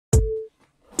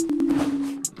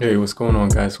Hey, what's going on,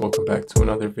 guys? Welcome back to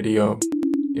another video.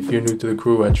 If you're new to the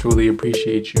crew, I truly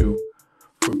appreciate you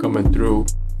for coming through.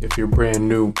 If you're brand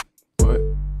new, but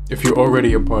if you're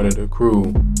already a part of the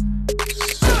crew,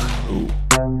 salute.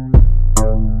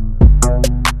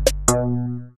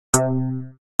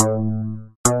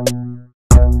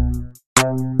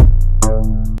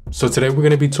 So today we're going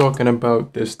to be talking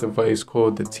about this device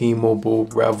called the T-Mobile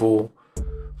REVVL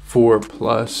 4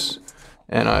 Plus.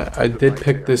 And I did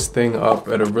pick this thing up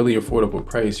at a really affordable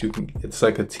price. It's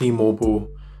like a T-Mobile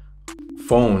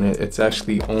phone. It's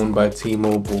actually owned by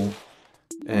T-Mobile,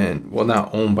 and well,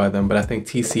 not owned by them, but I think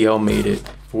TCL made it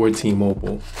for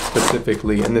T-Mobile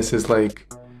specifically. And this is like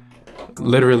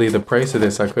literally the price of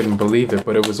this. I couldn't believe it,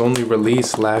 but it was only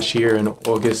released last year in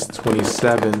August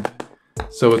 27th.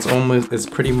 So it's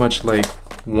pretty much like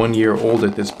 1 year old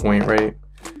at this point, right?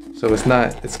 So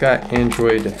it's got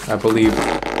Android, I believe,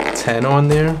 10 on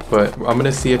there, but I'm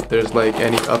gonna see if there's like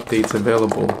any updates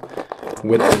available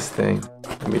with this thing.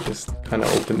 Let me just kind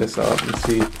of open this up and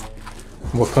see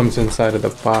what comes inside of the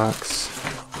box.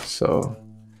 So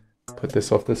put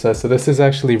this off the side. So this is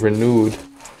actually renewed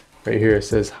right here. It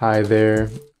says, "Hi there,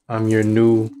 I'm your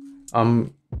new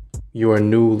Amazon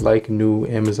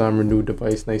renewed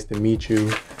device. Nice to meet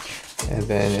you." And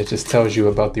then it just tells you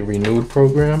about the renewed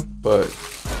program. But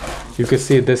you can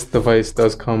see this device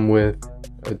does come with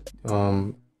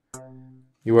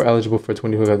you are eligible for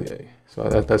 20. So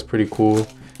that's pretty cool.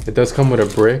 It does come with a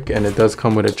brick, and it does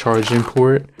come with a charging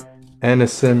port and a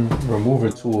SIM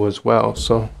remover tool as well.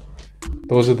 So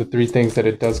those are the three things that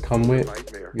it does come with.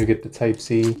 You get the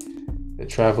Type-C, the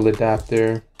travel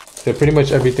adapter, so pretty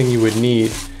much everything you would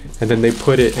need. And then they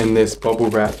put it in this bubble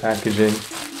wrap packaging.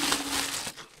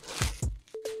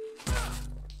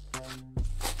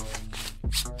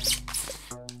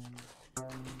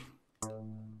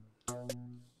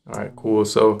 All right, cool.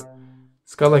 So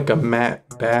it's got like a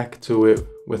matte back to it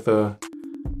with the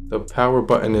power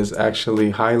button is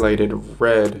actually highlighted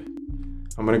red.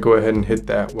 I'm gonna go ahead and hit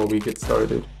that while we get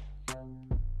started.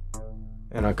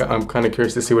 And I'm kind of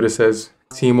curious to see what it says.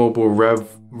 T-Mobile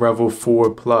REVVL 4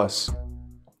 Plus.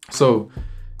 So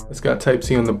it's got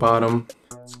Type-C on the bottom.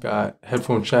 It's got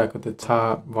headphone jack at the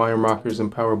top, volume rockers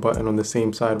and power button on the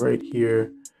same side right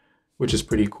here, which is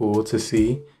pretty cool to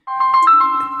see.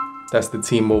 That's the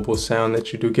T-Mobile sound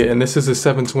that you do get. And this is a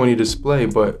 720 display,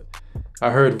 but I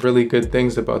heard really good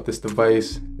things about this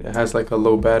device. It has like a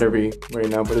low battery right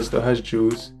now, but it still has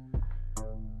juice.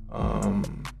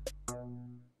 And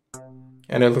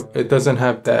it doesn't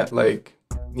have that, like,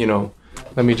 you know,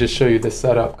 let me just show you the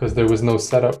setup, because there was no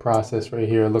setup process right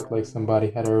here. It looked like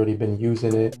somebody had already been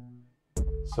using it.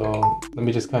 So let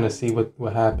me just kind of see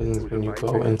what happens when you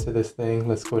go into this thing.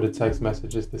 Let's go to text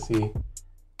messages to see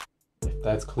if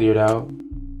that's cleared out.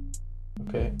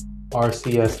 Okay,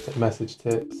 RCS message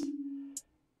tips,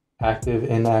 active,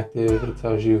 inactive. It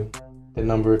tells you the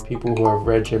number of people who have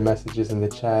read your messages in the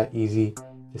chat. Easy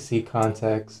to see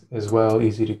contacts as well,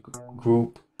 easy to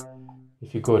group.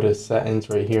 If you go to settings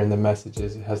right here in the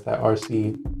messages, it has that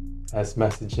RCS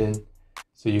messaging,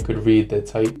 so you could read the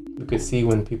type. You could see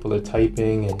when people are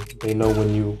typing, and they know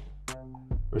when you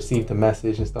receive the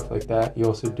message and stuff like that. You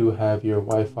also do have your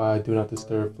Wi-Fi, do not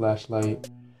disturb, flashlight,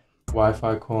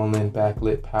 Wi-Fi calling,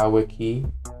 backlit power key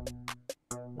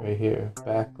right here.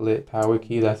 Backlit power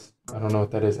key, that's, I don't know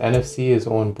what that is. NFC is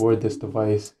on board this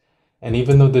device. And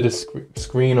even though the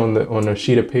screen on a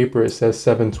sheet of paper, it says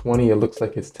 720, it looks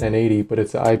like it's 1080, but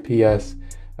it's an IPS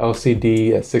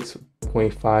LCD at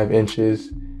 6.5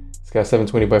 inches. It's got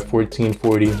 720 by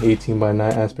 1440, 18 by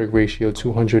 9 aspect ratio,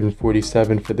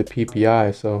 247 for the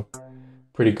PPI. So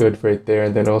pretty good right there.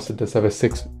 And then it also does have a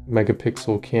 6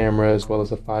 megapixel camera, as well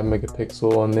as a 5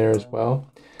 megapixel on there as well.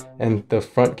 And the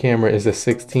front camera is a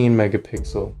 16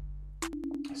 megapixel.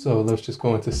 So let's just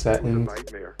go into settings.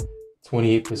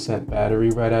 28% battery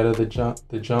right out of the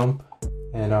jump.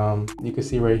 And you can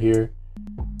see right here,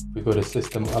 if we go to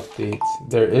system updates,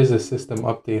 there is a system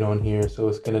update on here, so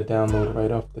it's going to download right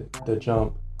off the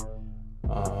jump.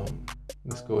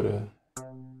 Let's go to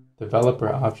developer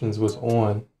options was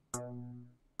on.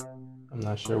 I'm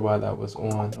not sure why that was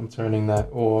on. I'm turning that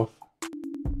off,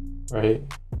 right?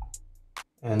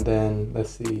 And then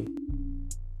let's see,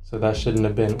 so that shouldn't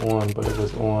have been on, but it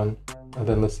was on. And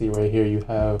then let's see right here, you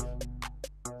have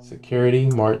security,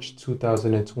 March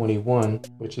 2021,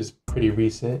 which is pretty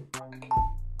recent.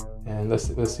 And let's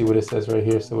see what it says right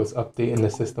here. So it's updating the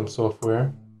system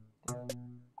software.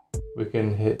 We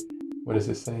can hit, what is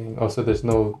it saying? Oh, so there's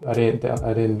no, I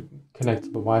didn't connect to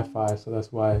the Wi-Fi, so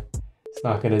that's why it's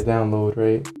not going to download,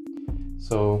 right?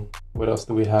 So what else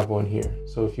do we have on here?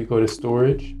 So if you go to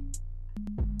storage,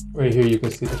 Right here you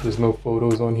can see that there's no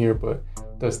photos on here, but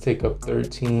it does take up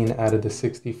 13 out of the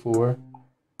 64.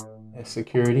 As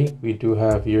security, we do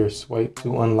have your swipe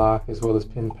to unlock, as well as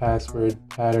pin password,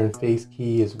 pattern face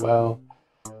key as well.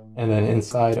 And then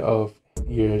inside of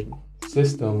your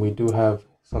system, we do have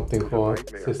something called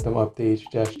system updates,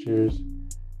 gestures,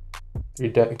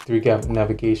 three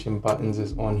navigation buttons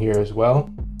is on here as well.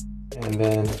 And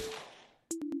then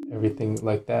everything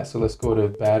like that. So let's go to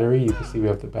battery. You can see we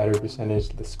have the battery percentage,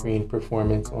 the screen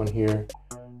performance on here.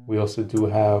 We also do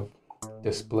have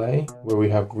display, where we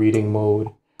have reading mode,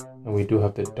 and we do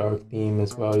have the dark theme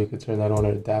as well. You can turn that on,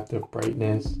 adaptive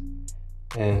brightness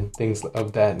and things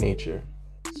of that nature.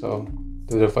 So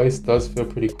the device does feel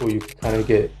pretty cool. You can kind of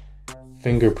get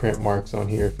fingerprint marks on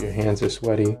here if your hands are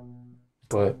sweaty,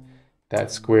 but that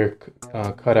square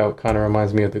cutout kind of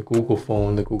reminds me of the Google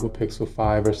phone, the Google Pixel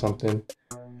 5 or something.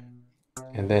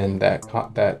 And then that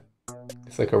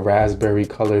it's like a raspberry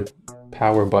colored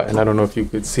power button. I don't know if you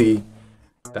could see.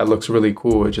 That looks really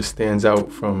cool. It just stands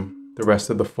out from the rest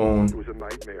of the phone. It was a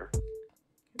nightmare.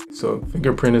 So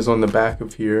fingerprint is on the back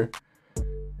of here.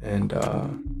 And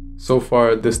so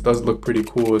far this does look pretty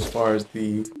cool as far as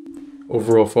the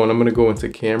overall phone. I'm gonna go into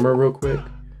camera real quick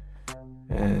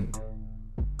and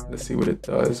let's see what it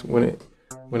does. When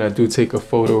I do take a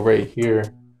photo right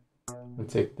here, I'm gonna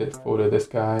take this photo of this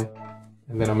guy.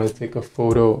 And then I'm going to take a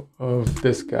photo of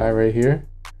this guy right here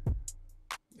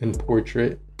in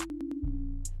portrait.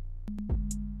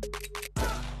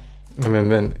 And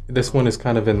then this one is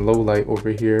kind of in low light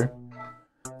over here.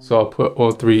 So I'll put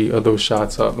all three of those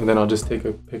shots up, and then I'll just take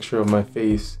a picture of my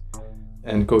face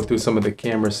and go through some of the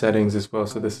camera settings as well.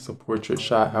 So this is a portrait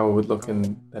shot, how it would look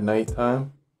in the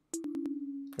nighttime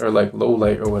or like low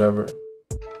light or whatever.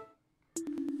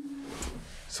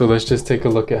 So let's just take a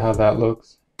look at how that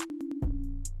looks.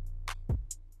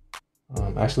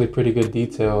 Actually pretty good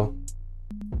detail.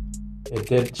 It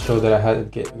did show that I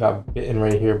got bitten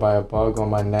right here by a bug on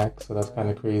my neck, so that's kind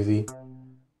of crazy.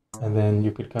 And then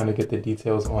you could kind of get the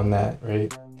details on that,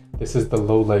 right? This is the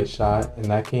low light shot, and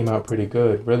that came out pretty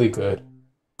good, really good.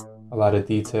 A lot of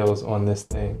details on this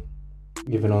thing,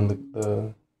 even on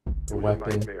the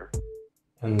weapon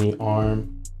and the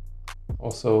arm.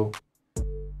 Also,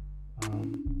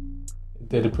 it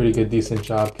did a pretty good, decent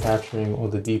job capturing all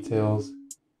the details.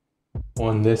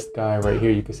 On this guy right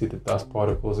here, you can see the dust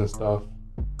particles and stuff.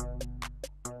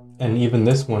 And even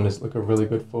this one is like a really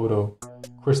good photo.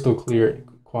 Crystal clear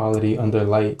quality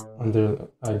under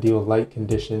ideal light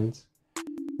conditions.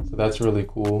 So that's really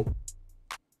cool.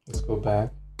 Let's go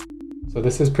back. So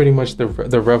this is pretty much the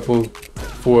REVVL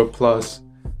 4 Plus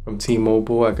from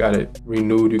T-Mobile. I got it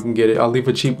renewed. You can get it. I'll leave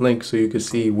a cheap link so you can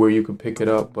see where you can pick it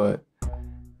up, but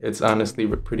it's honestly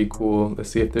pretty cool. Let's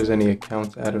see if there's any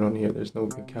accounts added on here. There's no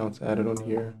accounts added on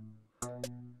here.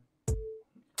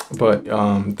 But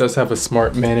it does have a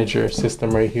smart manager system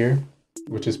right here,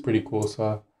 which is pretty cool.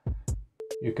 So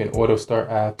you can auto start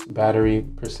apps, battery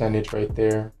percentage right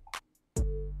there,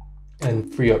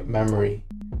 and free up memory.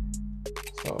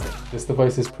 So this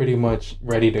device is pretty much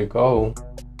ready to go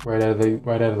right out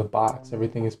of the box.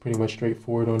 Everything is pretty much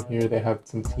straightforward on here. They have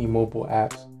some T-Mobile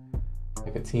apps,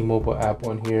 like a T-Mobile app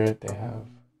on here. They have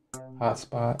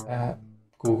Hotspot app,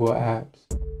 Google apps,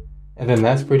 and then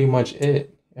that's pretty much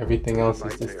it. Everything else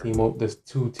is just T-Mobile. There's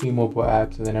 2 T-Mobile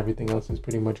apps, and then everything else is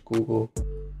pretty much Google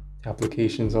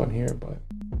applications on here. But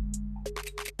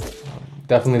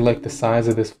definitely like the size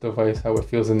of this device, how it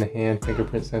feels in the hand.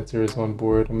 Fingerprint sensor is on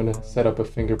board. I'm gonna set up a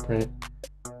fingerprint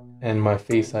and my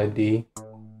Face ID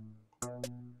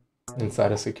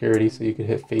inside of security, so you can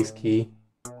hit Face key.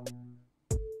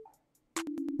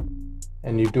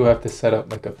 And you do have to set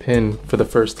up like a pin for the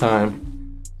first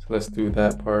time. So let's do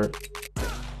that part.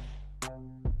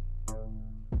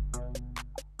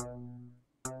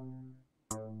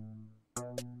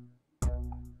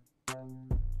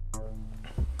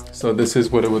 So this is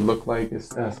what it would look like.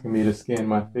 It's asking me to scan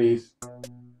my face.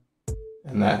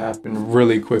 And that happened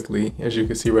really quickly, as you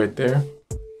can see right there.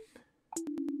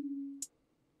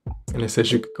 And it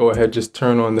says you could go ahead, just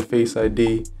turn on the Face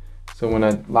ID. So when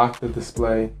I lock the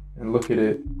display and look at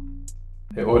it,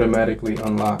 it automatically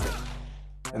unlocks.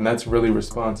 And that's really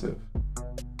responsive.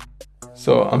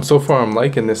 So so far I'm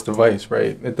liking this device,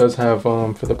 right? It does have,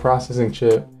 for the processing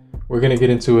chip, we're gonna get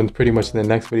into in pretty much in the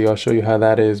next video. I'll show you how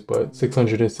that is, but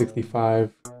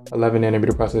 665, 11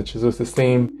 nanometer processor. So it's the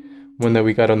same one that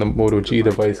we got on the Moto G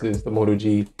devices, the Moto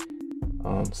G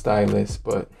stylus,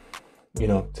 but you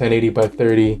know, 1080 by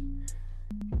 30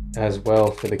 as well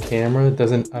for the camera.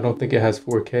 I don't think it has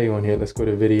 4K on here. Let's go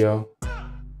to video.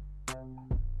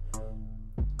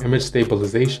 Image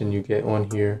stabilization you get on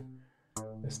here.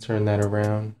 Let's turn that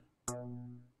around.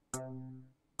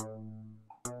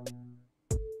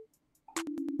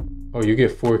 Oh, you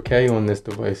get 4K on this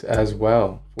device as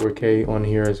well. 4K on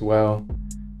here as well.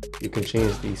 You can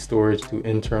change the storage to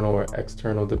internal or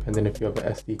external depending if you have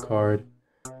an SD card.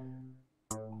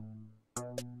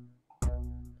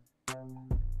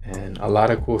 And a lot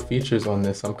of cool features on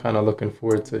this. I'm kind of looking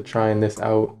forward to trying this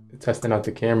out, testing out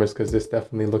the cameras, because this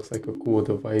definitely looks like a cool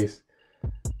device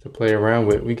to play around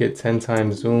with. We get 10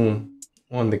 times zoom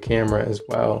on the camera as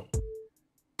well.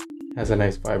 Has a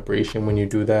nice vibration when you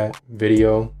do that.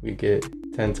 Video, we get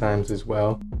 10 times as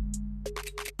well.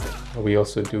 We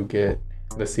also do get,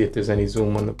 let's see if there's any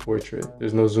zoom on the portrait.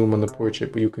 There's no zoom on the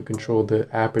portrait, but you can control the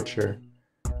aperture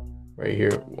right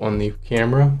here on the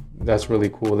camera. That's really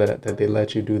cool that they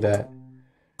let you do that.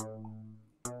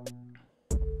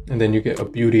 And then you get a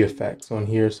beauty effects on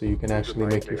here, so you can actually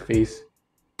make your face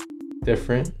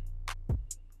different.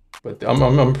 But I'm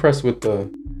impressed with the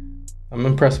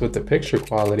picture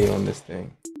quality on this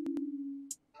thing.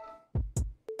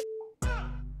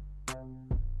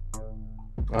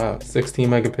 Wow, 16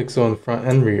 megapixel in front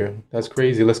and rear. That's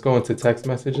crazy. Let's go into text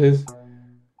messages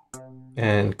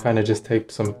and kind of just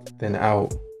type something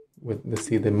out with, let's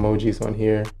see the emojis on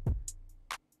here.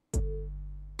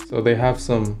 So they have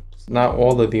some, not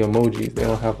all of the emojis. They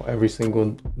don't have every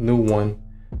single new one,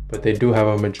 but they do have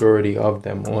a majority of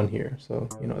them on here. So,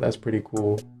 you know, that's pretty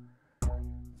cool.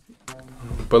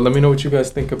 But let me know what you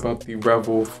guys think about the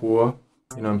REVVL 4.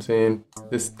 You know what I'm saying?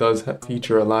 This does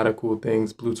feature a lot of cool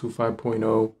things. Bluetooth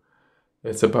 5.0.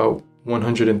 It's about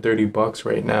 130 bucks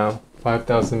right now.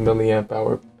 5,000 milliamp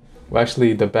hour. Well,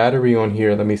 actually, the battery on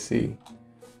here, let me see.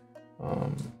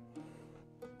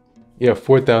 Yeah,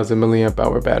 4,000 milliamp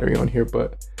hour battery on here,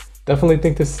 but definitely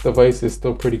think this device is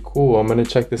still pretty cool. I'm gonna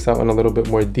check this out in a little bit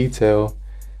more detail.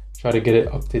 Try to get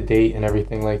it up to date and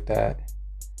everything like that.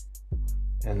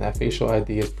 And that facial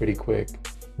ID is pretty quick.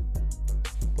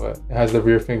 But it has the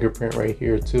rear fingerprint right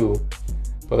here too.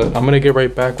 But I'm gonna get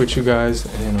right back with you guys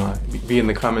and be in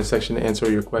the comment section to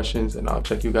answer your questions, and I'll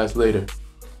check you guys later.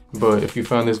 But if you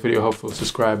found this video helpful,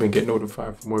 subscribe and get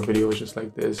notified for more videos just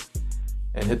like this,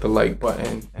 and hit the like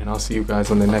button, and I'll see you guys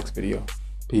on the next video.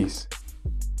 Peace.